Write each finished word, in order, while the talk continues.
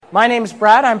My name's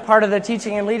Brad. I'm part of the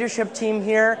teaching and leadership team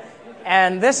here,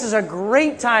 and this is a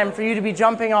great time for you to be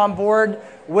jumping on board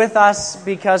with us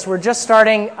because we're just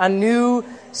starting a new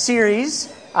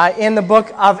series in the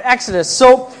book of Exodus.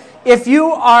 So if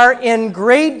you are in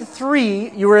grade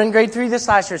 3, you were in grade 3 this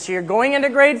last year, so you're going into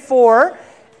grade 4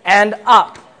 and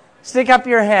up. Stick up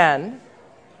your hand,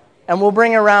 and we'll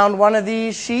bring around one of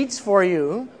these sheets for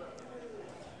you.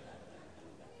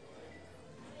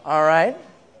 All right.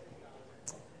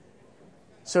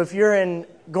 So if you're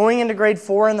going into grade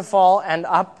 4 in the fall and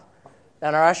up,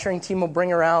 then our ushering team will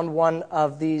bring around one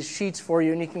of these sheets for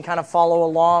you, and you can kind of follow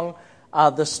along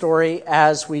the story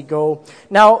as we go.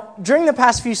 Now, during the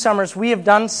past few summers, we have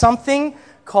done something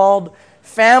called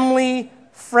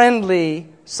family-friendly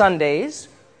Sundays,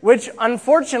 which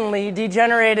unfortunately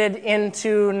degenerated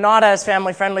into not as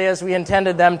family-friendly as we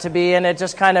intended them to be, and it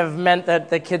just kind of meant that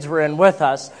the kids were in with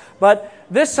us. But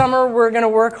this summer, we're going to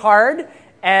work hard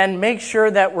and make sure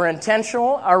that we're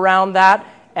intentional around that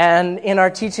and in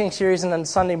our teaching series and on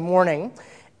Sunday morning.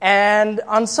 And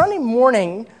on Sunday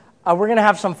morning, we're going to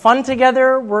have some fun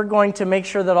together. We're going to make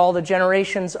sure that all the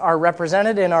generations are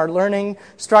represented in our learning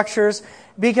structures,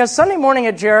 because Sunday morning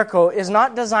at Jericho is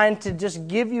not designed to just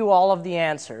give you all of the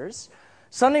answers.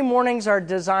 Sunday mornings are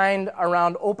designed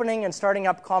around opening and starting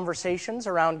up conversations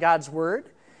around God's Word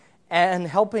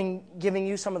and giving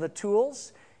you some of the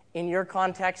tools in your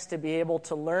context to be able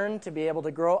to learn, to be able to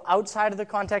grow outside of the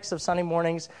context of Sunday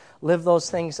mornings, live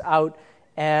those things out,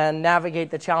 and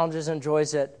navigate the challenges and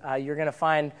joys that you're going to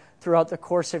find throughout the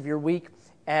course of your week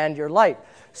and your life.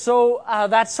 So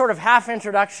that's sort of half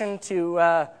introduction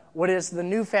to what is the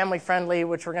new family-friendly,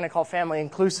 which we're going to call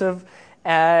family-inclusive,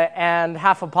 and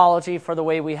half apology for the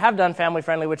way we have done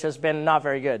family-friendly, which has been not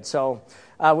very good. So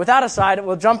with that aside,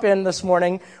 we'll jump in this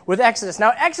morning with Exodus.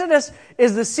 Now, Exodus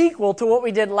is the sequel to what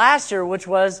we did last year, which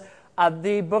was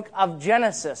the book of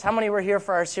Genesis. How many were here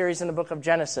for our series in the book of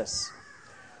Genesis?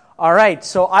 All right,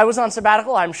 so I was on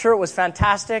sabbatical. I'm sure it was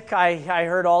fantastic. I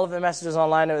heard all of the messages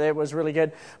online. It was really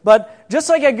good. But just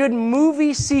like a good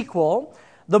movie sequel,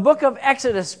 the book of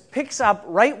Exodus picks up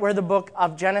right where the book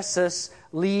of Genesis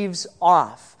leaves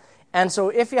off. And so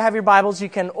if you have your Bibles, you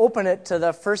can open it to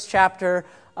the first chapter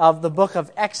of the book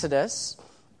of Exodus.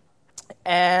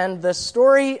 And the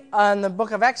story in the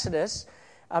book of Exodus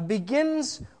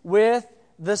begins with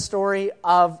the story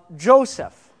of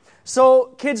Joseph. So,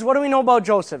 kids, what do we know about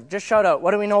Joseph? Just shout out.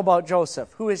 What do we know about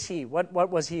Joseph? Who is he? What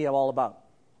was he all about?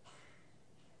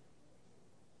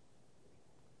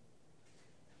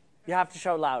 You have to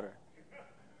shout louder.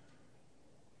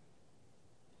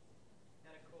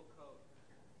 Had a cool coat.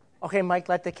 Okay, Mike,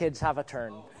 let the kids have a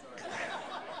turn.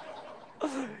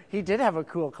 He did have a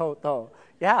cool coat, though.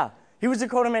 Yeah. He was a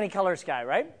coat of many colors guy,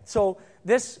 right? So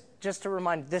this, just to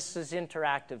remind, this is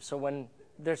interactive. So when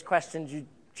there's questions, you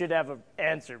should have an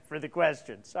answer for the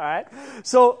questions, all right?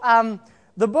 So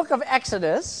the book of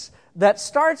Exodus that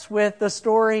starts with the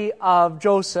story of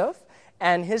Joseph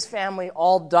and his family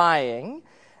all dying,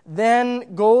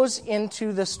 then goes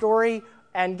into the story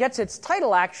and gets its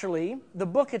title, actually, the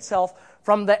book itself,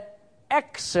 from the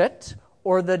exit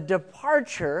or the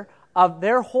departure of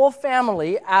their whole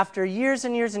family after years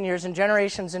and years and years and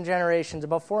generations,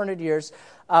 about 400 years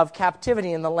of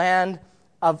captivity in the land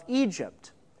of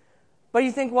Egypt. But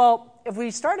you think, well, if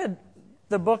we started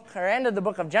the book or ended the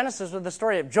book of Genesis with the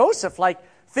story of Joseph, like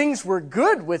things were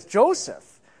good with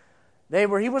Joseph.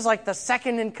 He was like the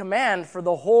second in command for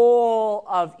the whole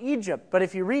of Egypt. But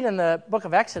if you read in the book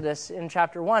of Exodus in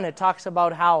chapter 1, it talks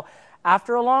about how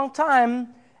after a long time,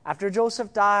 after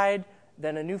Joseph died,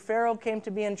 then a new Pharaoh came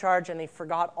to be in charge, and they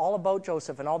forgot all about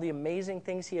Joseph and all the amazing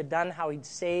things he had done, how he'd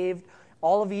saved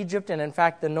all of Egypt and, in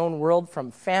fact, the known world from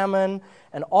famine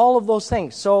and all of those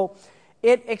things. So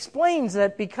it explains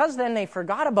that because then they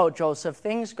forgot about Joseph,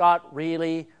 things got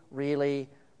really, really,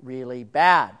 really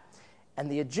bad. And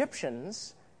the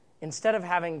Egyptians, instead of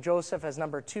having Joseph as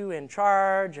number 2 in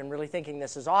charge and really thinking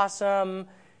this is awesome,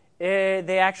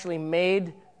 they actually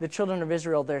made the children of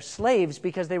Israel their slaves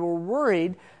because they were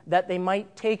worried that they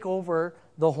might take over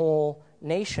the whole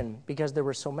nation because there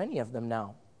were so many of them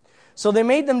now. So they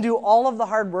made them do all of the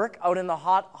hard work out in the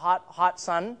hot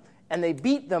sun, and they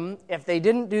beat them if they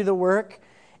didn't do the work.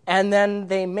 And then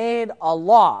they made a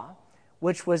law,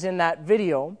 which was in that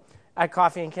video at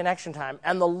Coffee and Connection Time.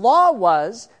 And the law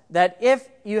was that if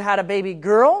you had a baby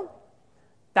girl,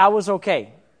 that was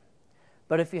okay.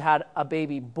 But if you had a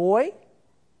baby boy,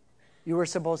 you were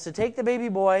supposed to take the baby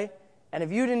boy, and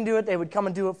if you didn't do it, they would come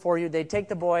and do it for you. They'd take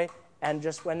the boy, and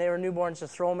just when they were newborns,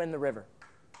 just throw them in the river.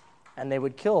 And they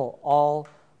would kill all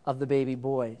of the baby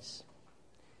boys.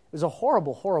 It was a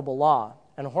horrible, horrible law.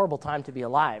 and a horrible time to be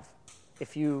alive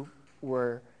if you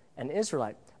were an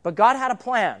Israelite. But God had a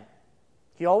plan.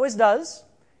 He always does,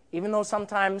 even though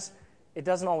sometimes it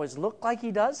doesn't always look like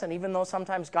he does, and even though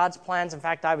sometimes God's plans, in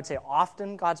fact, I would say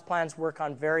often God's plans work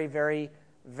on very, very,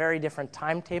 very different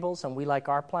timetables than we like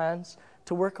our plans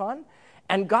to work on.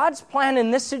 And God's plan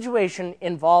in this situation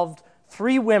involved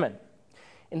 3 women.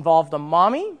 Involved a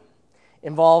mommy,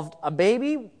 involved a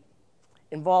baby,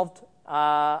 involved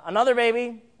another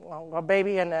baby, well, a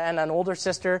baby and an older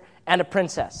sister, and a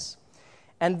princess.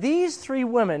 And these 3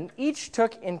 women each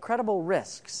took incredible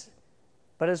risks.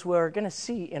 But as we're going to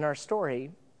see in our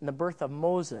story, in the birth of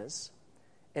Moses,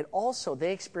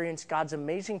 they experienced God's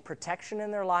amazing protection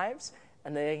in their lives,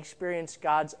 and they experienced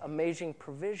God's amazing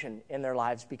provision in their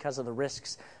lives because of the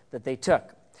risks that they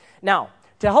took. Now,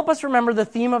 to help us remember the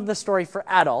theme of the story for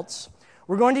adults,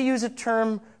 we're going to use a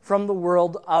term from the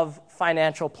world of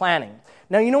financial planning.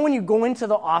 Now, you know when you go into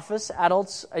the office,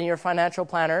 adults, and your financial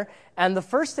planner, and the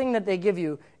first thing that they give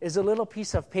you is a little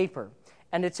piece of paper,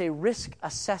 and it's a risk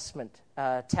assessment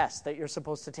test that you're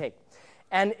supposed to take.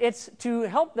 And it's to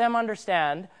help them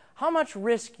understand how much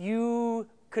risk you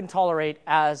can tolerate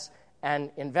as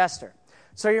an investor.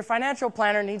 So your financial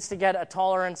planner needs to get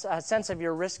a sense of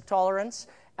your risk tolerance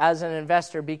as an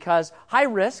investor, because high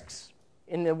risks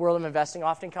in the world of investing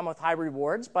often come with high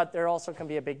rewards, but there also can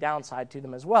be a big downside to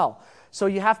them as well. So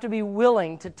you have to be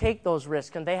willing to take those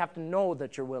risks, and they have to know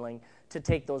that you're willing to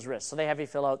take those risks. So they have you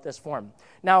fill out this form.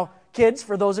 Now, kids,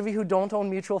 for those of you who don't own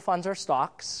mutual funds or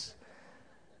stocks,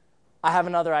 I have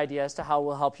another idea as to how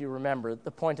we'll help you remember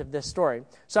the point of this story.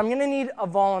 So I'm going to need a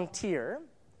volunteer.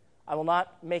 I will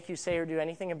not make you say or do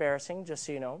anything embarrassing, just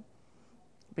so you know.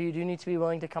 But you do need to be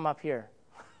willing to come up here.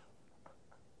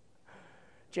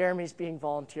 Jeremy's being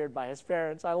volunteered by his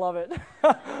parents. I love it.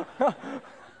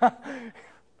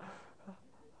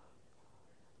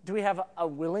 Do we have a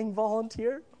willing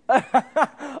volunteer?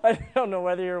 I don't know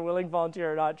whether you're a willing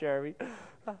volunteer or not, Jeremy.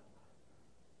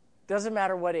 Doesn't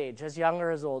matter what age, as young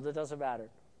or as old, it doesn't matter.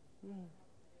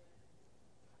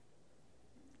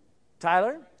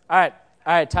 Tyler? All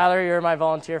right, Tyler, you're my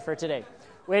volunteer for today.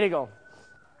 Way to go.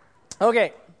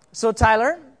 Okay, so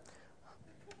Tyler,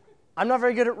 I'm not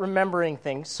very good at remembering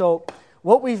things, so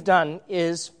what we've done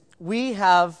is we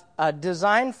have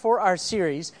designed for our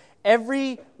series,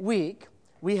 every week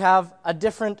we have a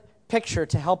different picture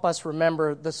to help us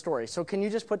remember the story. So can you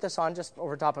just put this on just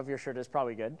over top of your shirt? Is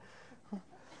probably good.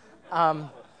 And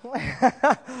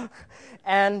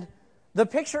the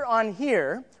picture on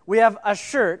here, we have a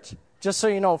shirt, just so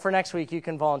you know, for next week you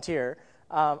can volunteer.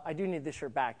 I do need this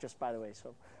shirt back, just by the way.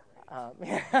 So,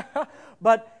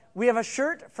 but we have a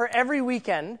shirt for every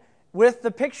weekend with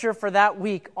the picture for that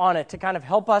week on it to kind of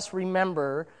help us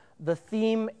remember the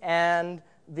theme and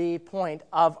the point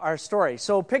of our story.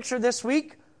 So picture this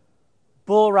week,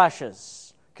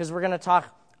 bulrushes, because we're going to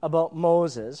talk about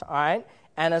Moses, all right?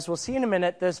 And as we'll see in a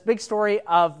minute, this big story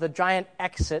of the giant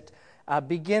exit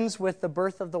begins with the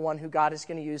birth of the one who God is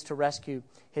going to use to rescue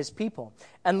his people.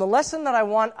 And the lesson that I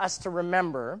want us to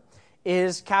remember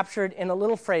is captured in a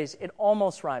little phrase. It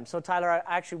almost rhymes. So Tyler, I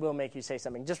actually will make you say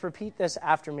something. Just repeat this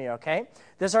after me, okay?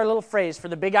 This is our little phrase for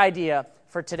the big idea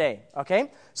for today, okay?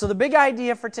 So the big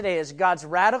idea for today is God's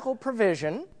radical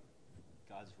provision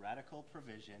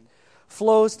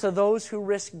flows to those who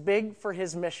risk big for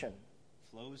his mission.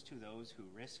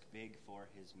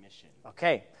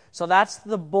 Okay, so that's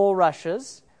the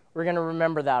bulrushes. We're going to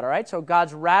remember that, all right? So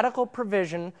God's radical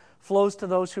provision flows to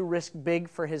those who risk big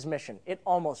for his mission. It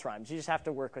almost rhymes. You just have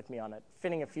to work with me on it.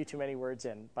 Fitting a few too many words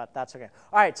in, but that's okay.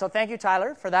 All right, so thank you,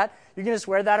 Tyler, for that. You can just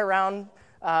wear that around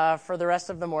for the rest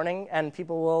of the morning, and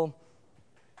people will,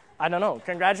 I don't know,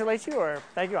 congratulate you or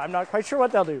thank you. I'm not quite sure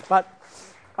what they'll do, but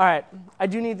all right. I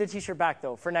do need the T-shirt back,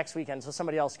 though, for next weekend, so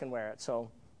somebody else can wear it, so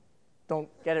don't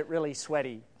get it really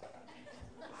sweaty.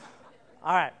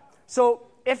 All right, so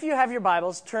if you have your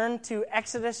Bibles, turn to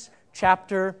Exodus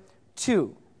chapter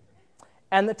 2.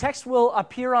 And the text will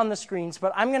appear on the screens,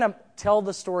 but I'm going to tell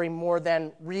the story more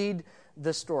than read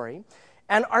the story.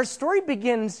 And our story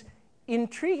begins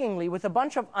intriguingly with a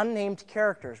bunch of unnamed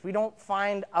characters. We don't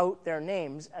find out their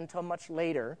names until much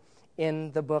later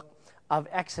in the book of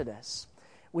Exodus.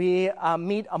 We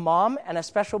meet a mom and a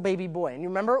special baby boy. And you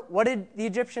remember, what did the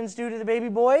Egyptians do to the baby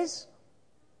boys?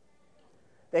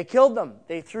 They killed them.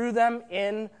 They threw them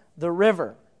in the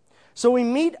river. So we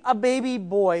meet a baby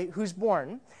boy who's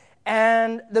born.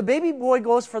 And the baby boy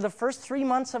goes for the first 3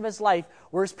 months of his life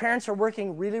where his parents are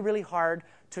working really, really hard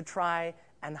to try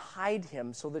and hide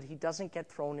him so that he doesn't get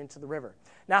thrown into the river.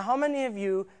 Now, how many of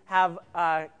you have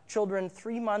children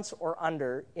 3 months or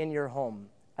under in your home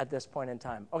at this point in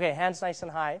time? Okay, hands nice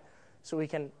and high. so we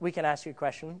can ask you a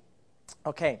question.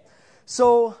 Okay,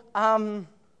 so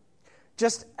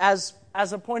just as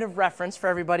a point of reference for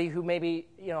everybody who maybe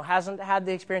hasn't had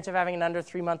the experience of having an under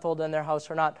 3-month-old in their house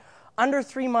or not, under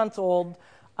 3-month-old,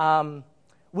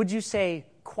 would you say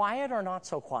quiet or not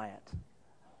so quiet?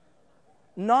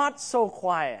 Not so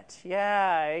quiet.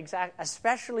 Yeah, exactly.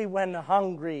 Especially when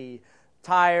hungry,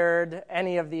 tired,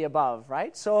 any of the above,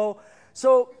 right? So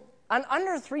an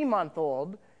under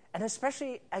 3-month-old, and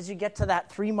especially as you get to that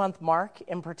 3-month mark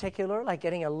in particular, like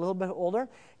getting a little bit older,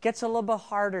 gets a little bit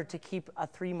harder to keep a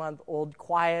 3-month-old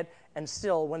quiet and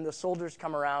still when the soldiers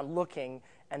come around looking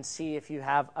and see if you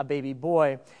have a baby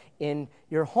boy in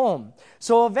your home.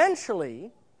 So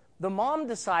eventually, the mom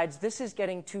decides this is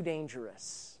getting too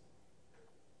dangerous.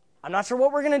 I'm not sure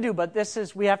what we're going to do, but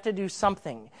we have to do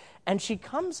something. And she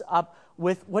comes up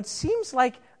with what seems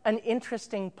like an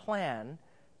interesting plan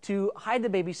to hide the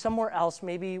baby somewhere else,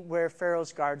 maybe where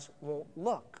Pharaoh's guards won't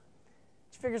look.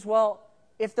 She figures, well,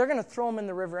 if they're going to throw him in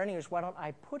the river anyways, why don't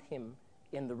I put him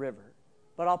in the river?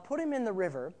 But I'll put him in the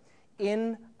river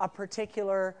in a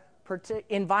particular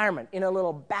environment, in a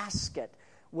little basket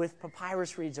with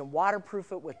papyrus reeds, and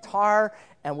waterproof it with tar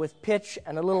and with pitch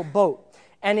and a little boat.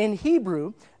 And in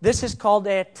Hebrew, this is called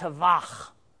a tavach.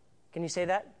 Can you say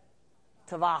that?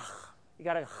 Tavach. You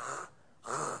got to...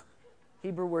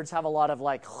 Hebrew words have a lot of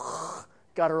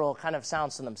guttural kind of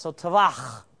sounds to them. So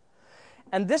tavach.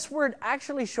 And this word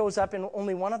actually shows up in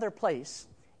only one other place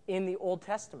in the Old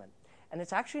Testament. And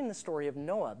it's actually in the story of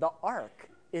Noah. The ark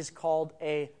is called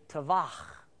a tavach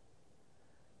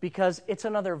because it's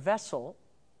another vessel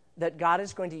that God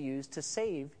is going to use to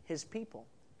save his people.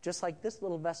 Just like this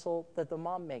little vessel that the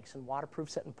mom makes and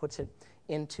waterproofs it and puts it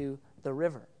into the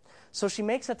river. So she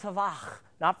makes a tavach,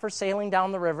 not for sailing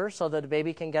down the river so that the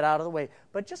baby can get out of the way,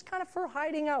 but just kind of for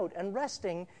hiding out and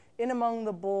resting in among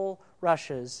the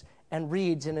bulrushes and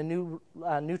reeds in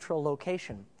a neutral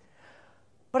location.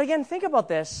 But again, think about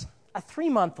this, a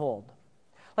 3-month-old.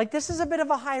 This is a bit of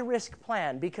a high-risk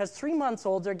plan because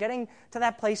 3-month-olds are getting to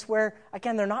that place where,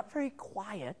 again, they're not very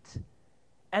quiet.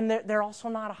 And they're also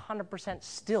not 100%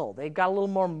 still. They've got a little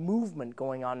more movement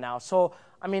going on now. So,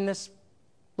 this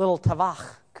little tavach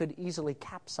could easily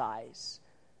capsize.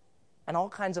 And all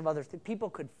kinds of other things. People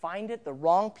could find it. The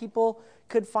wrong people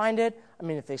could find it.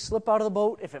 If they slip out of the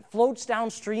boat, if it floats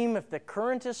downstream, if the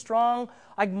current is strong,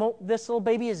 this little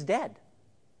baby is dead.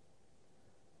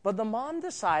 But the mom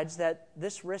decides that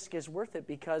this risk is worth it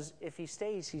because if he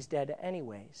stays, he's dead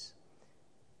anyways.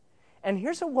 And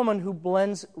here's a woman who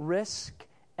blends risk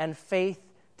and faith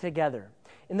together.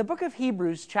 In the book of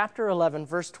Hebrews, chapter 11,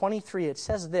 verse 23, it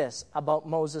says this about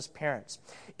Moses' parents.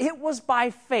 It was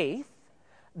by faith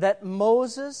that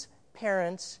Moses'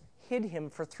 parents hid him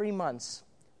for 3 months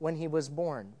when he was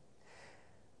born,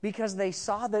 because they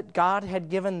saw that God had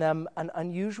given them an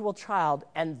unusual child,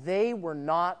 and they were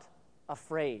not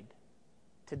afraid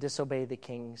to disobey the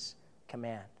king's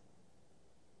command.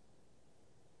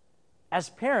 As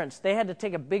parents, they had to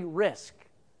take a big risk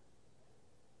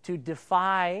to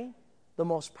defy the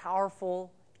most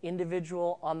powerful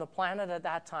individual on the planet at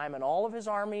that time and all of his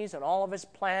armies and all of his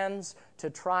plans to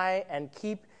try and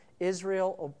keep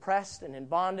Israel oppressed and in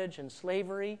bondage and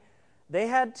slavery. They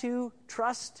had to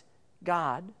trust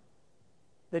God,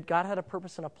 that God had a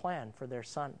purpose and a plan for their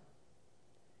son,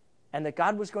 and that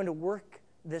God was going to work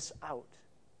this out.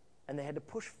 And they had to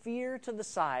push fear to the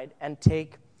side and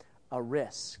take a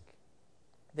risk.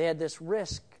 They had this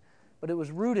risk, but it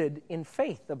was rooted in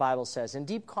faith, the Bible says, in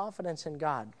deep confidence in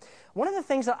God. One of the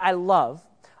things that I love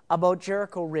about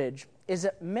Jericho Ridge is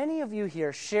that many of you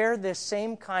here share this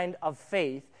same kind of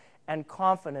faith and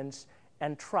confidence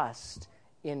and trust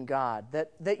in God,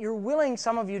 that you're willing,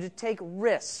 some of you, to take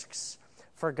risks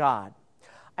for God.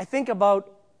 I think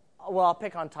about, I'll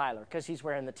pick on Tyler because he's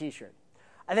wearing the T-shirt.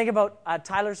 I think about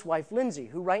Tyler's wife, Lindsay,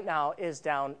 who right now is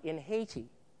down in Haiti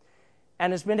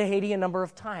and has been to Haiti a number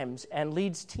of times and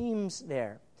leads teams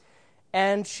there.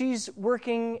 And she's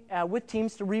working with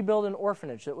teams to rebuild an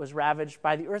orphanage that was ravaged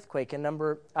by the earthquake a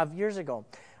number of years ago.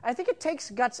 I think it takes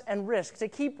guts and risk to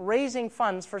keep raising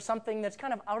funds for something that's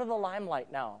kind of out of the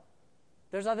limelight now.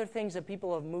 There's other things that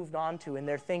people have moved on to in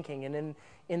their thinking and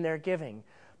in their giving.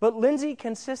 But Lindsay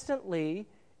consistently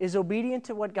is obedient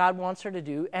to what God wants her to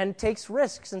do and takes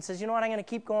risks and says, you know what, I'm going to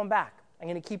keep going back. I'm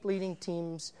going to keep leading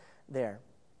teams there.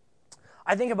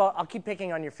 I think about, I'll keep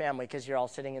picking on your family because you're all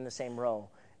sitting in the same row.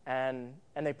 And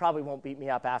they probably won't beat me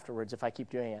up afterwards if I keep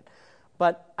doing it.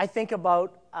 But I think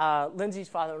about Lindsay's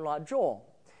father-in-law, Joel.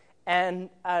 And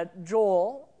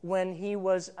Joel, when he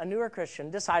was a newer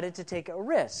Christian, decided to take a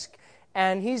risk.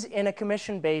 And he's in a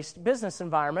commission-based business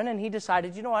environment, and he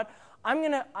decided, you know what,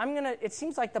 it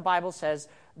seems like the Bible says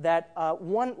that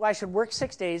I should work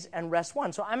 6 days and rest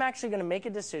one. So I'm actually going to make a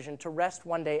decision to rest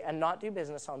one day and not do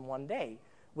business on one day,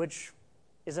 which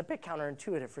is a bit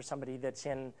counterintuitive for somebody that's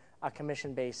in a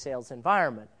commission-based sales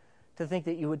environment, to think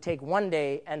that you would take one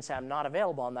day and say, I'm not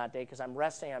available on that day because I'm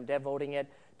resting, I'm devoting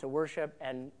it to worship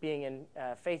and being in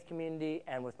faith community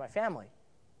and with my family.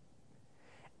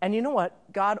 And you know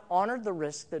what? God honored the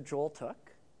risk that Joel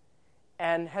took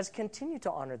and has continued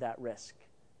to honor that risk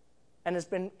and has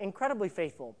been incredibly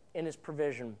faithful in his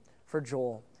provision for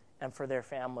Joel and for their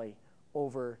family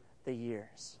over the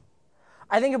years.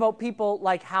 I think about people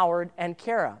like Howard and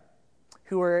Kara,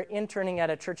 who are interning at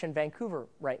a church in Vancouver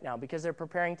right now because they're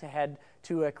preparing to head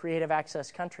to a creative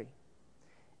access country.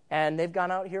 And they've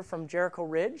gone out here from Jericho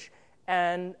Ridge,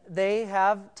 and they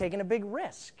have taken a big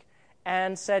risk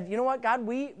and said, you know what, God,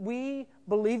 we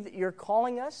believe that you're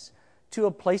calling us to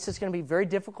a place that's going to be very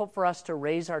difficult for us to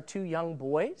raise our 2 young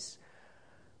boys.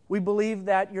 We believe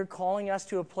that you're calling us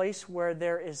to a place where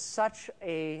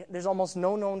there's almost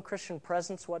no known Christian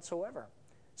presence whatsoever.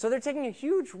 So they're taking a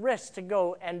huge risk to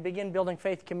go and begin building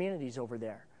faith communities over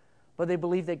there. But they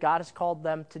believe that God has called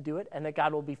them to do it and that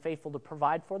God will be faithful to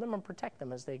provide for them and protect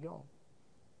them as they go.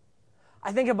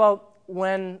 I think about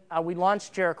when we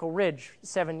launched Jericho Ridge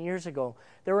 7 years ago.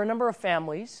 There were a number of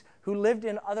families who lived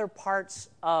in other parts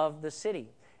of the city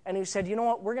and who said, you know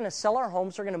what, we're going to sell our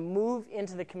homes, we're going to move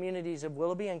into the communities of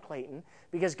Willoughby and Clayton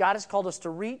because God has called us to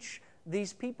reach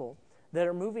these people that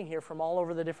are moving here from all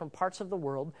over the different parts of the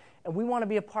world, and we want to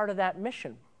be a part of that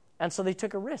mission. And so they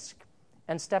took a risk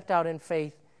and stepped out in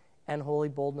faith and holy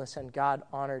boldness, and God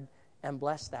honored and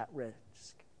blessed that risk.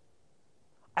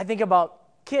 I think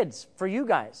about kids, for you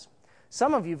guys.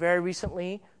 Some of you very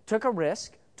recently took a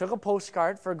risk, took a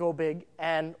postcard for Go Big,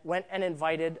 and went and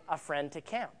invited a friend to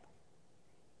camp.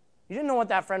 You didn't know what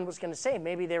that friend was going to say.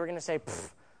 Maybe they were going to say,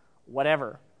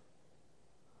 whatever,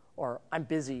 or I'm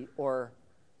busy, or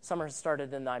summer has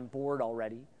started and I'm bored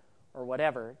already, or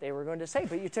whatever they were going to say.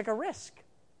 But you took a risk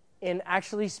in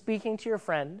actually speaking to your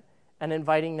friend and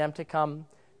inviting them to come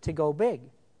to Go Big.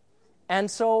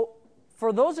 And so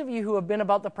for those of you who have been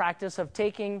about the practice of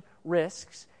taking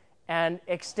risks and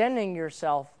extending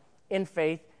yourself in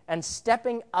faith and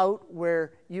stepping out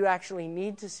where you actually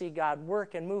need to see God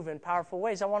work and move in powerful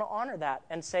ways, I want to honor that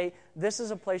and say this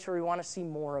is a place where we want to see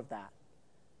more of that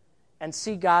and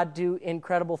see God do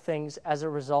incredible things as a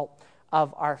result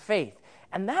of our faith.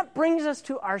 And that brings us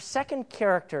to our second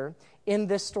character in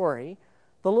this story,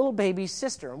 the little baby's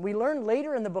sister. And we learn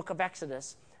later in the book of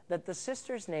Exodus that the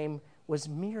sister's name was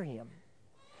Miriam.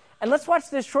 And let's watch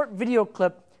this short video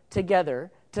clip together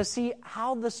to see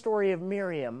how the story of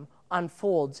Miriam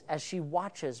unfolds as she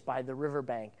watches by the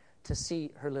riverbank to see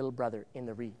her little brother in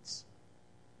the reeds.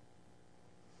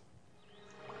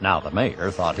 Now the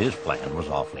mayor thought his plan was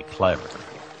awfully clever.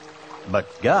 But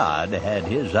God had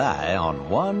his eye on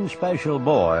one special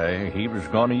boy he was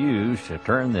going to use to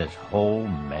turn this whole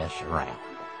mess around.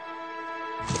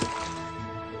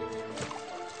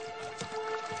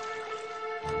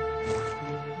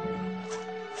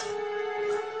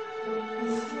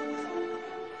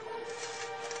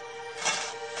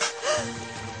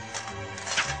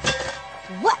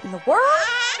 What in the world?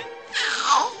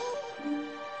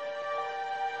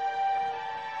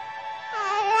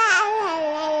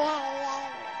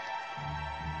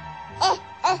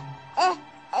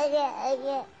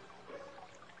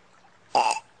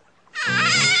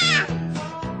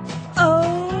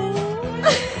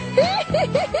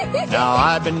 Now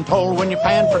I've been told when you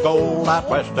pan for gold out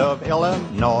west of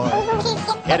Illinois,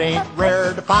 it ain't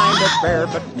rare to find a bear,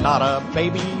 but not a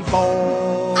baby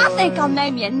boy. I think I'll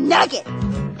name you Nugget.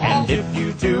 And if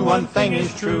you do, one thing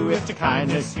is true, if to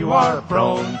kindness you are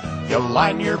prone, you'll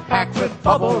line your pack with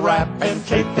bubble wrap and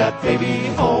take that baby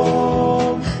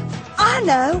home. I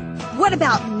know. What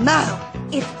about Mo?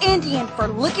 It's Indian for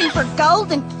looking for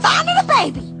gold and finding a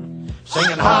baby.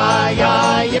 Singing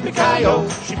hi-yi, yippee-ki-yo,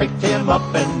 she picked him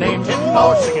up and named him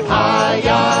Mo. Singing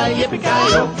hi-yi,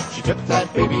 yippee-ki-yo, she took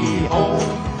that baby home.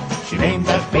 She named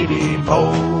that baby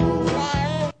Mo.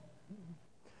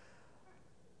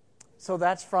 So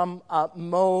that's from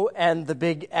Mo and the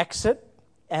Big Exit,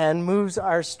 and moves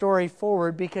our story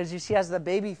forward because you see as the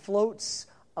baby floats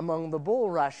among the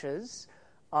bulrushes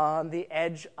on the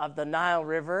edge of the Nile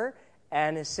River,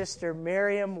 and his sister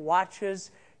Miriam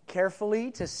watches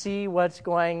carefully to see what's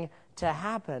going to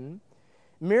happen.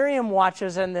 Miriam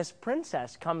watches, and this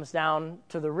princess comes down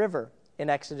to the river in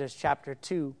Exodus chapter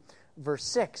 2, verse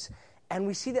 6. And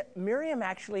we see that Miriam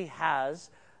actually has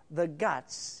the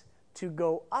guts to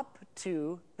go up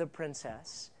to the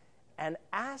princess and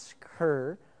ask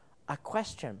her a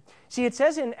question. See, it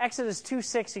says in Exodus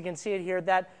 2:6, you can see it here,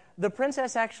 that the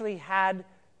princess actually had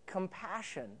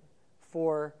compassion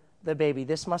for the baby.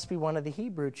 This must be one of the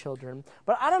Hebrew children.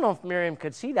 But I don't know if Miriam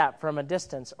could see that from a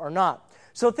distance or not.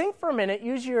 So think for a minute,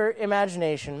 use your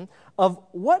imagination of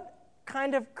what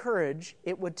kind of courage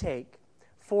it would take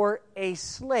for a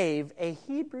slave, a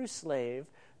Hebrew slave,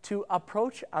 to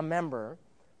approach a member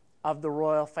of the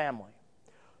royal family.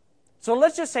 So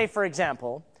let's just say, for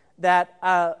example, that,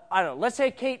 let's say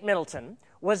Kate Middleton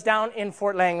was down in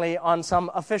Fort Langley on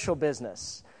some official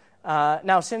business.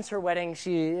 Now, since her wedding,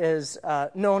 she is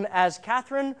known as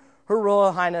Catherine, Her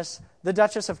Royal Highness, the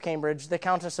Duchess of Cambridge, the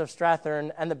Countess of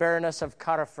Strathearn, and the Baroness of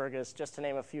Carrickfergus, just to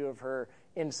name a few of her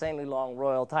insanely long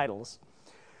royal titles.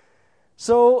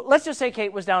 So let's just say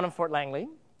Kate was down in Fort Langley,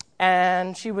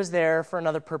 and she was there for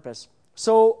another purpose.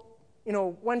 So,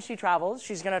 when she travels,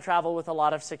 she's going to travel with a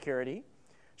lot of security.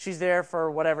 She's there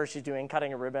for whatever she's doing,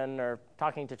 cutting a ribbon or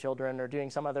talking to children or doing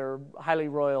some other highly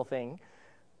royal thing.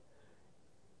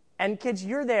 And kids,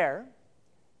 you're there,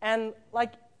 and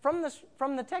like from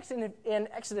the text in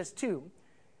Exodus 2,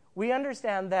 we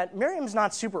understand that Miriam's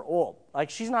not super old. Like,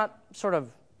 she's not sort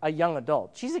of a young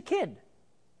adult. She's a kid.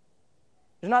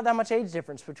 There's not that much age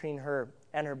difference between her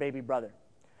and her baby brother.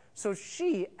 So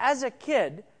she, as a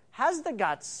kid, has the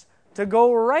guts to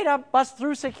go right up, bust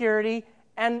through security,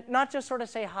 and not just sort of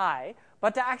say hi,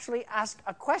 but to actually ask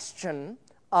a question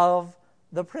of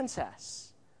the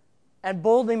princess and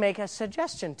boldly make a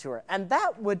suggestion to her. And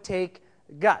that would take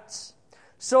guts.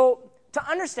 So to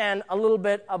understand a little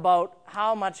bit about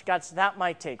how much guts that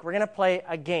might take, we're going to play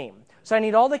a game. So I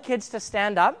need all the kids to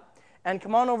stand up and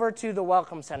come on over to the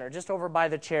Welcome Center, just over by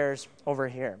the chairs over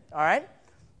here. All right?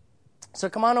 So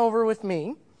come on over with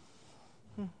me.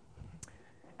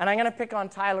 And I'm going to pick on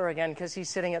Tyler again because he's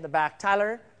sitting at the back.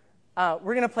 Tyler,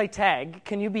 we're going to play tag.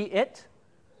 Can you be it?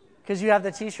 Because you have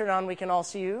the T-shirt on, we can all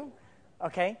see you.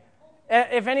 Okay?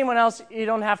 If anyone else, you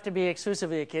don't have to be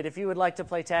exclusively a kid. If you would like to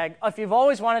play tag, if you've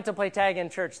always wanted to play tag in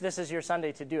church, this is your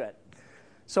Sunday to do it.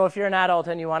 So if you're an adult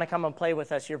and you want to come and play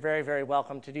with us, you're very, very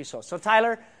welcome to do so. So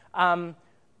Tyler,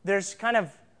 there's kind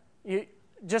of,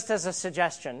 just as a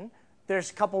suggestion, there's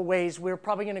a couple ways. We're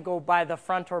probably going to go by the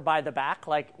front or by the back,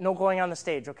 like no going on the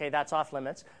stage. Okay, that's off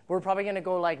limits. We're probably going to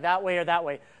go like that way or that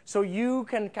way. So you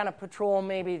can kind of patrol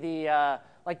maybe the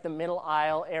like the middle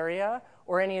aisle area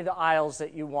or any of the aisles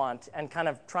that you want and kind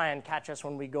of try and catch us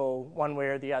when we go one way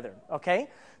or the other. Okay?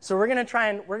 So we're going to try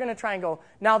and go.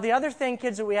 Now the other thing,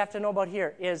 kids, that we have to know about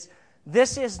here is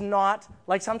this is not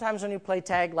like sometimes when you play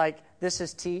tag, like this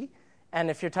is T, and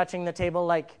if you're touching the table,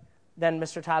 like then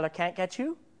Mr. Tyler can't get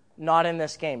you. Not in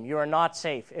this game. You are not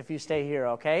safe if you stay here,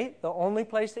 okay? The only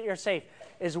place that you're safe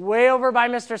is way over by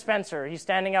Mr. Spencer. He's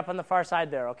standing up on the far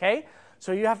side there, okay?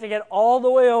 So you have to get all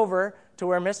the way over to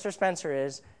where Mr. Spencer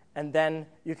is, and then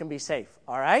you can be safe,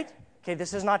 all right? Okay,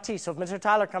 this is not T. So if Mr.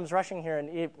 Tyler comes rushing here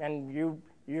and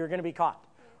you're going to be caught,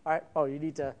 all right? Oh, you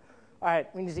need to, all right,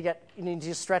 you need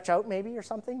to stretch out maybe or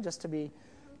something just to be,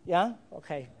 yeah?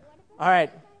 Okay, all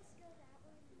right.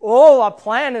 Oh, a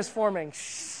plan is forming.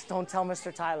 Shh, don't tell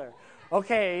Mr. Tyler.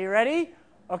 Okay, you ready?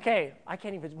 Okay, I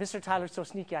can't even, Mr. Tyler's so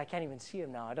sneaky, I can't even see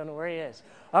him now. I don't know where he is.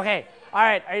 Okay, all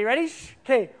right, are you ready? Shh.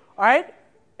 Okay, all right.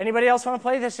 Anybody else want to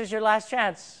play? This is your last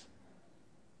chance.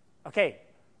 Okay,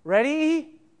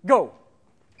 ready? Go.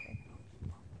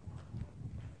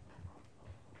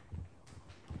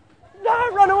 Ah,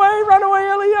 run away,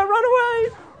 Elia, run away.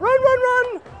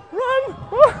 Run.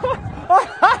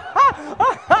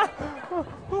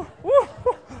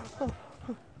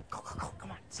 Go,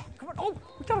 come on, Sam, come on. Oh,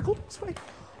 we gotta go this way.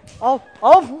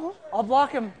 I'll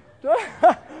block him.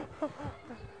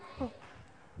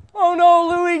 Oh no,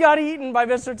 Louie got eaten by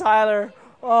Mr. Tyler.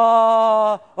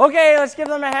 Okay, let's give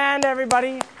them a hand,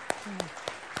 everybody.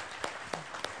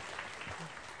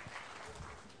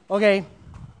 Okay,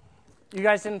 you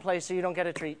guys didn't play, so you don't get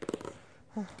a treat.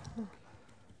 All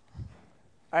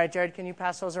right, Jared, can you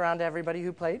pass those around to everybody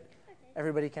who played? Okay.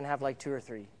 Everybody can have like 2 or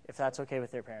 3, if that's okay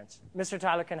with their parents. Mr.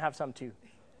 Tyler can have some too.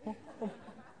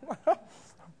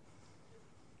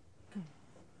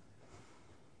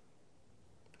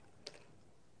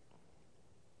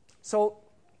 So,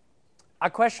 a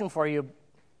question for you,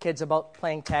 kids, about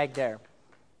playing tag there.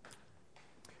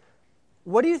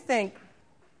 What do you think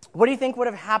would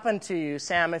have happened to you,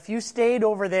 Sam, if you stayed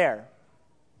over there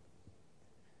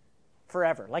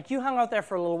forever? Like you hung out there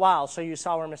for a little while, so you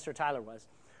saw where Mr. Tyler was.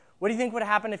 What do you think would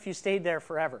happen if you stayed there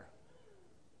forever?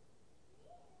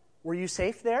 Were you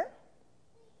safe there?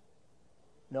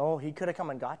 No, he could have come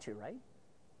and got you, right?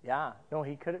 Yeah, no,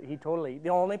 he totally. The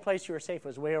only place you were safe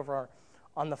was way over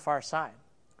on the far side.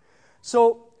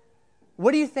 So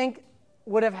What do you think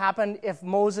would have happened if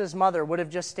Moses' mother would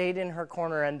have just stayed in her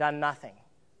corner and done nothing?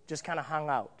 Just kind of hung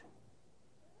out.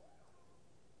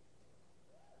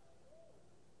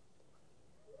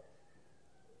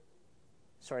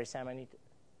 Sorry, Sam,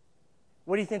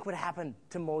 What do you think would happen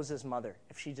to Moses' mother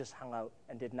if she just hung out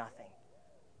and did nothing?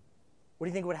 What do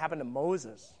you think would happen to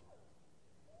Moses?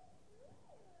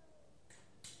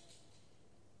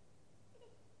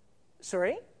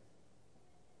 Sorry?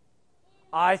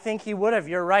 I think he would have.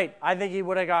 You're right. I think he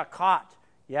would have got caught.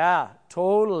 Yeah,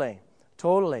 totally.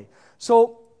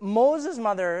 So Moses'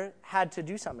 mother had to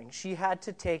do something. She had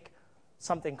to take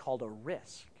something called a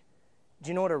risk. Do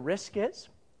you know what a risk is?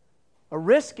 A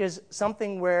risk is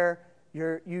something where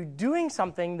you're doing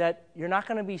something that you're not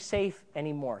going to be safe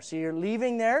anymore. So you're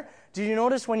leaving there. Did you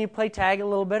notice when you play tag a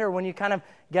little bit, or when you kind of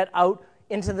get out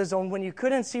into the zone, when you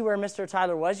couldn't see where Mr.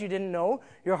 Tyler was, you didn't know,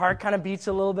 your heart kind of beats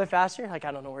a little bit faster? Like,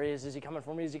 I don't know where he is. Is he coming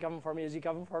for me? Is he coming for me? Is he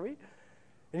coming for me?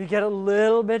 And you get a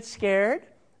little bit scared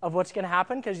of what's going to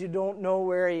happen because you don't know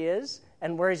where he is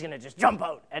and where he's going to just jump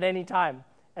out at any time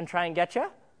and try and get you.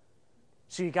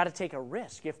 So you got to take a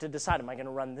risk. You have to decide, am I going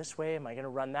to run this way? Am I going to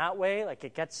run that way? Like,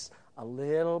 it gets a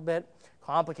little bit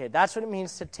complicated. That's what it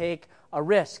means to take a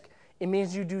risk. It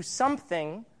means you do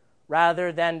something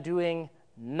rather than doing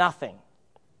nothing.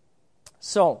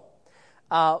 So,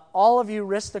 all of you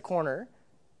risked the corner,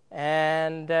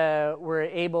 and were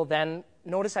able then,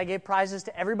 notice I gave prizes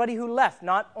to everybody who left,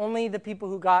 not only the people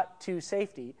who got to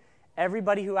safety,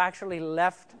 everybody who actually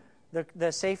left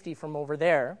the safety from over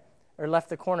there, or left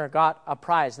the corner, got a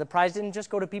prize. The prize didn't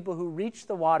just go to people who reached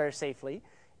the water safely,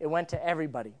 it went to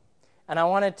everybody. And I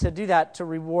wanted to do that to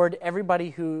reward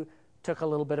everybody who took a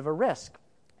little bit of a risk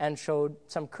and showed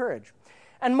some courage.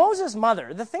 And Moses'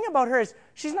 mother, the thing about her is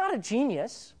she's not a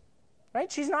genius,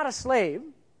 right? She's not a slave.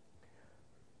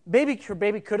 Her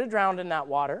baby could have drowned in that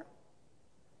water.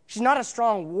 She's not a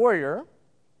strong warrior.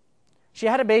 She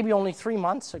had a baby only 3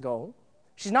 months ago.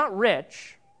 She's not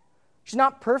rich. She's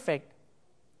not perfect.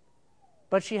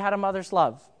 But she had a mother's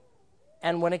love.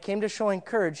 And when it came to showing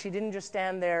courage, she didn't just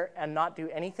stand there and not do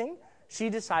anything. She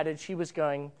decided she was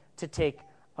going to take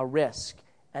a risk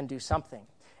and do something.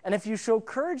 And if you show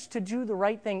courage to do the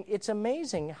right thing, it's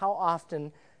amazing how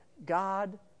often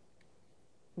God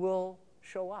will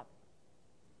show up.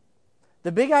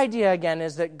 The big idea, again,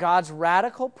 is that God's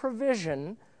radical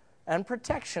provision and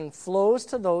protection flows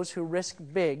to those who risk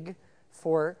big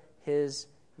for his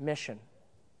mission.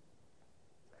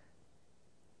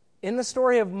 In the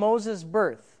story of Moses'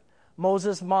 birth,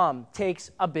 Moses' mom takes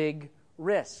a big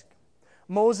risk.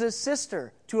 Moses'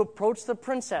 sister, to approach the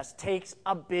princess, takes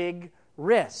a big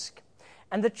risk.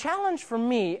 And the challenge for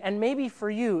me, and maybe for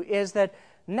you, is that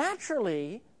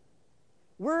naturally,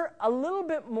 we're a little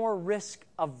bit more risk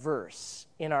averse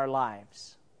in our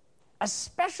lives,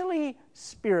 especially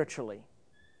spiritually.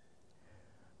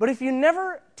 But if you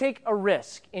never take a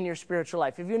risk in your spiritual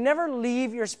life, if you never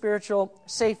leave your spiritual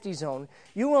safety zone,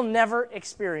 you will never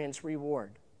experience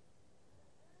reward.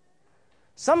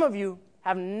 Some of you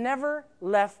have never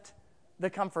left the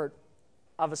comfort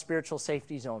of a spiritual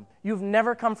safety zone. You've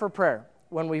never come for prayer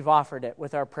when we've offered it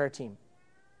with our prayer team.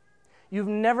 You've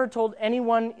never told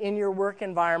anyone in your work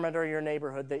environment or your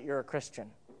neighborhood that you're a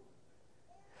Christian.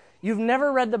 You've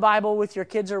never read the Bible with your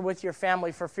kids or with your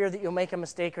family for fear that you'll make a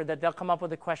mistake or that they'll come up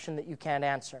with a question that you can't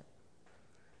answer.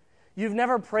 You've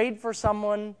never prayed for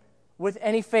someone with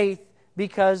any faith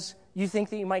because you think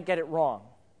that you might get it wrong.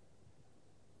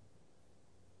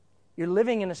 You're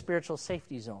living in a spiritual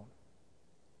safety zone.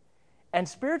 And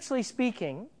spiritually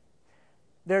speaking,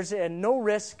 there's a no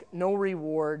risk, no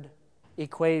reward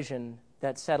equation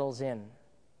that settles in.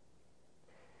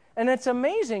 And it's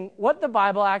amazing what the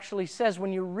Bible actually says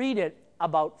when you read it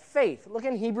about faith. Look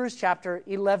in Hebrews chapter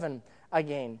 11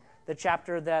 again, the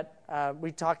chapter that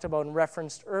we talked about and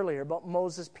referenced earlier about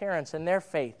Moses' parents and their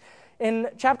faith. In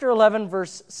chapter 11,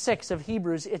 verse 6 of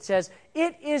Hebrews, it says,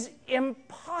 it is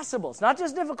impossible. It's not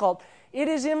just difficult. It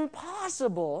is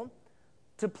impossible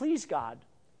to please God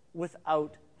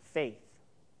without faith.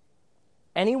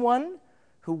 Anyone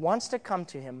who wants to come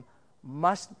to him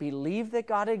must believe that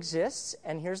God exists,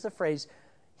 and here's the phrase,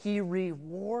 he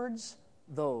rewards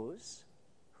those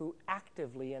who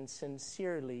actively and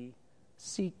sincerely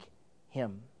seek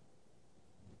him.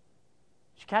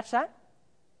 Did you catch that?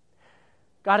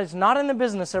 God is not in the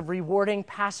business of rewarding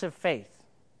passive faith.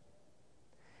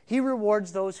 He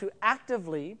rewards those who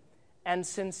actively and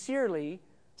sincerely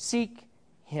seek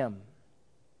him.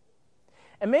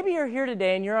 And maybe you're here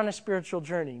today and you're on a spiritual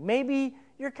journey. Maybe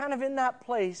you're kind of in that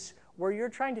place where you're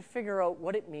trying to figure out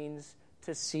what it means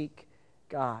to seek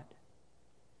God.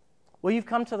 Well, you've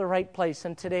come to the right place,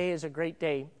 and today is a great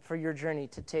day for your journey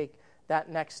to take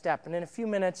that next step. And in a few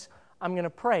minutes, I'm going to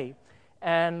pray.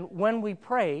 And when we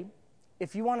pray,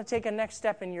 if you want to take a next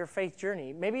step in your faith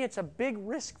journey, maybe it's a big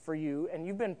risk for you, and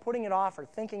you've been putting it off or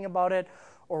thinking about it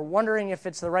or wondering if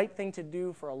it's the right thing to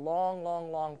do for a long,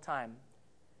 long, long time.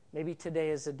 Maybe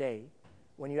today is the day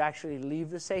when you actually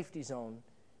leave the safety zone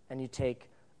and you take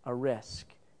a risk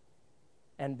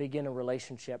and begin a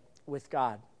relationship with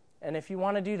God. And if you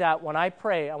want to do that, when I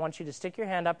pray, I want you to stick your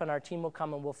hand up, and our team will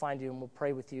come and we'll find you and we'll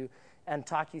pray with you and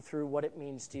talk you through what it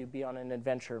means to be on an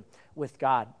adventure with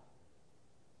God.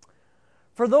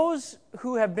 For those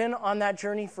who have been on that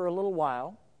journey for a little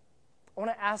while, I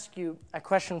want to ask you a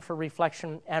question for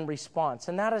reflection and response,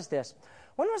 and that is this.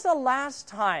 When was the last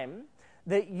time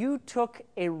that you took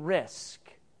a risk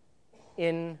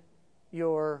in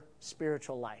your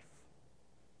spiritual life?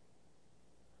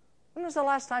 When was the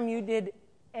last time you did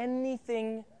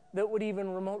anything that would even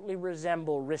remotely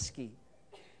resemble risky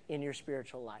in your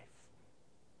spiritual life?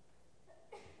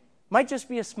 Might just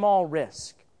be a small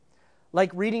risk, like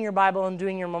reading your Bible and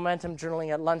doing your momentum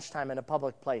journaling at lunchtime in a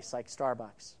public place like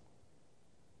Starbucks.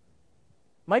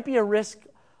 Might be a risk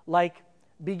like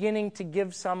beginning to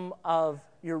give some of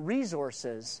your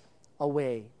resources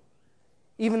away,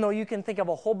 even though you can think of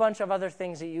a whole bunch of other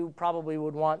things that you probably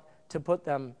would want to put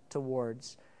them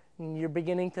towards. And you're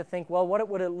beginning to think, well, what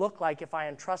would it look like if I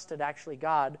entrusted actually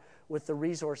God with the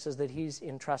resources that He's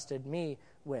entrusted me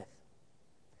with?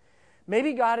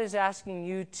 Maybe God is asking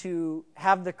you to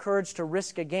have the courage to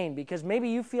risk again, because maybe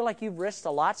you feel like you've risked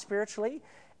a lot spiritually,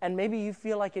 and maybe you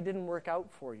feel like it didn't work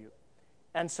out for you.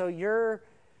 And so you're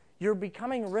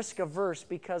becoming risk averse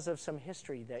because of some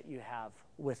history that you have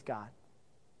with God.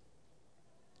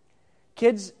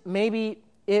 Kids, maybe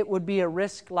it would be a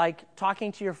risk like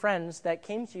talking to your friends that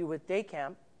came to you with day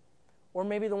camp, or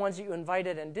maybe the ones that you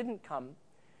invited and didn't come,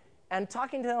 and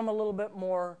talking to them a little bit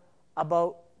more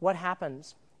about what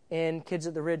happens in Kids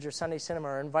at the Ridge or Sunday Cinema,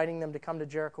 or inviting them to come to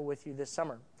Jericho with you this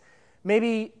summer.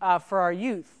 Maybe for our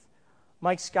youth,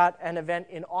 Mike's got an event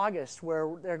in August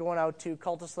where they're going out to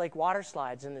Cultus Lake water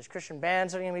slides, and there's Christian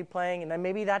bands that are going to be playing, and then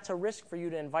maybe that's a risk for you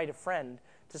to invite a friend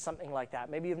to something like that.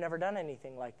 Maybe you've never done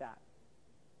anything like that.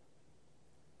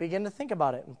 Begin to think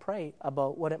about it and pray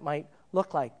about what it might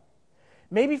look like.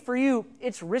 Maybe for you,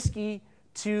 it's risky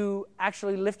to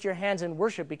actually lift your hands in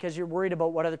worship because you're worried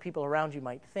about what other people around you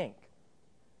might think.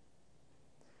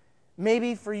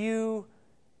 Maybe for you,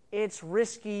 it's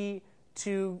risky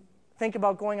to think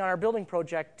about going on our building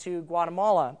project to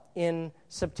Guatemala in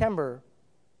September.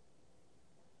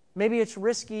 Maybe it's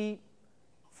risky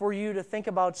for you to think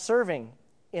about serving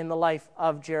in the life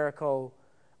of Jericho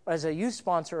as a youth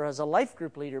sponsor, as a life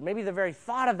group leader. Maybe the very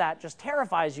thought of that just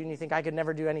terrifies you, and you think, I could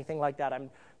never do anything like that.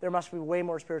 There must be way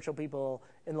more spiritual people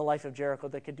in the life of Jericho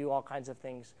that could do all kinds of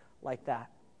things like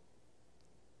that.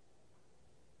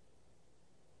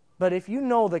 But if you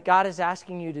know that God is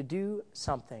asking you to do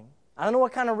something, I don't know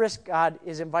what kind of risk God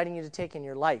is inviting you to take in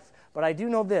your life, but I do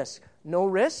know this: no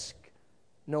risk,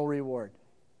 no reward.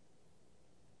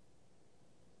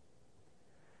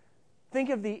 Think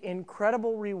of the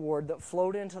incredible reward that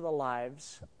flowed into the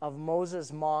lives of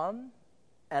Moses' mom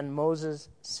and Moses'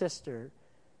 sister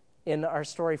in our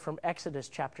story from Exodus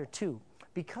chapter 2.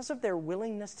 Because of their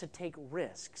willingness to take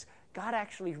risks, God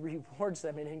actually rewards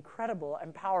them in incredible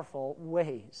and powerful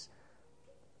ways.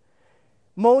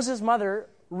 Moses' mother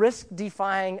risked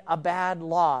defying a bad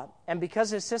law, and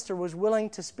because his sister was willing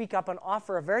to speak up and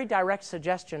offer a very direct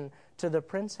suggestion to the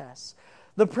princess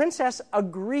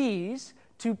agrees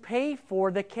to pay for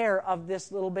the care of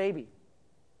this little baby.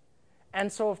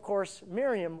 And so, of course,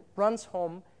 Miriam runs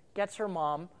home, gets her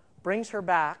mom, brings her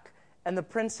back, and the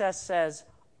princess says,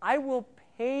 I will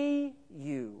pay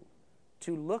you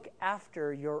to look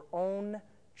after your own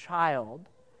child.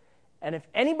 And if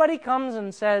anybody comes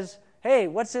and says, hey,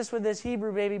 what's this with this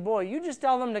Hebrew baby boy? You just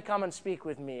tell them to come and speak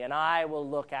with me, and I will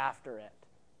look after it.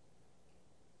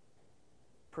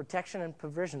 Protection and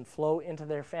provision flow into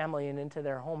their family and into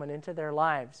their home and into their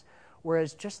lives.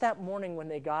 Whereas just that morning when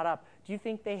they got up, do you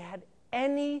think they had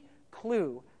any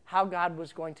clue how God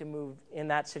was going to move in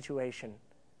that situation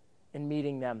in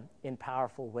meeting them in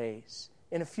powerful ways?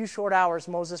 In a few short hours,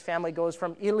 Moses' family goes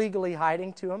from illegally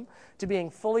hiding to him to being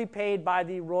fully paid by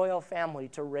the royal family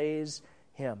to raise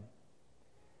him.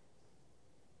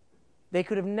 They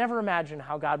could have never imagined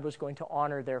how God was going to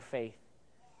honor their faith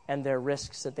and their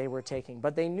risks that they were taking.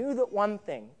 But they knew that one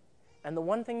thing, and the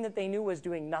one thing that they knew was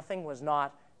doing nothing was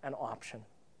not an option.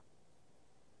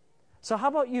 So how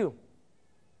about you?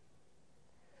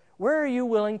 Where are you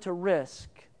willing to risk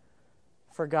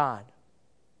for God?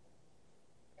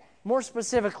 More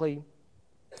specifically,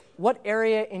 What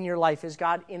area in your life is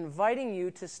God inviting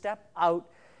you to step out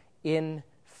in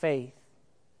faith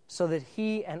so that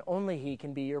He and only He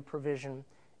can be your provision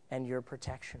and your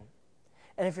protection?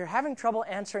 And if you're having trouble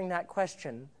answering that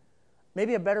question,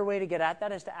 maybe a better way to get at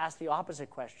that is to ask the opposite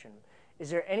question. Is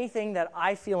there anything that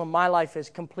I feel in my life is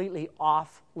completely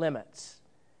off limits?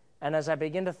 And as I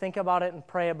begin to think about it and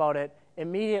pray about it,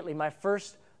 immediately my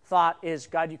first thought is,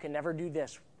 God, you can never do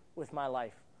this with my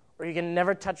life. Or you can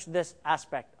never touch this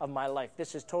aspect of my life.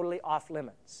 This is totally off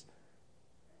limits.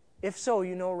 If so,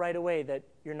 you know right away that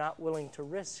you're not willing to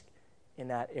risk in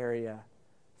that area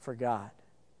for God.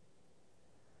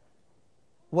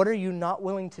 What are you not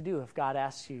willing to do if God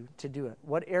asks you to do it?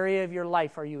 What area of your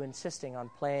life are you insisting on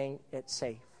playing it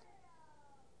safe?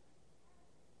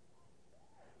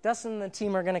 Dustin and the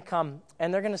team are going to come,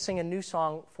 and they're going to sing a new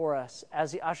song for us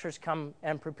as the ushers come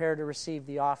and prepare to receive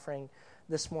the offering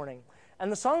this morning.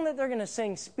 And the song that they're going to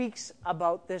sing speaks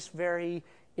about this very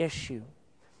issue.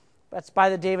 That's by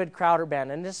the David Crowder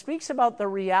Band. And it speaks about the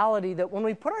reality that when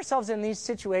we put ourselves in these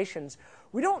situations,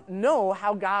 we don't know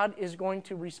how God is going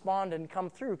to respond and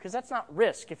come through, because that's not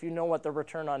risk if you know what the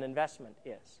return on investment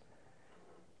is.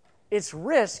 It's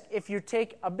risk if you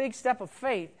take a big step of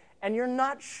faith and you're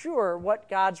not sure what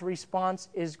God's response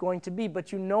is going to be,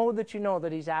 but you know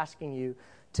that He's asking you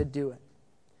to do it.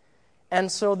 And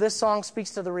so this song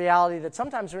speaks to the reality that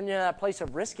sometimes when you're in that place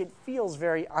of risk, it feels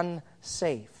very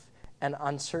unsafe and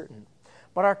uncertain.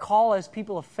 But our call as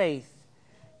people of faith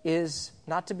is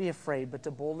not to be afraid, but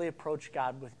to boldly approach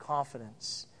God with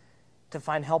confidence, to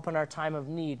find help in our time of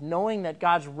need, knowing that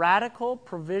God's radical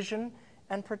provision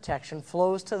and protection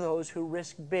flows to those who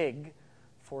risk big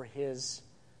for His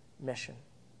mission.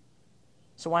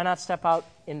 So why not step out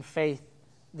in faith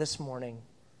this morning,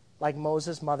 like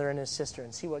Moses' mother and his sister,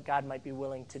 and see what God might be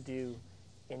willing to do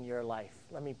in your life?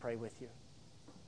 Let me pray with you.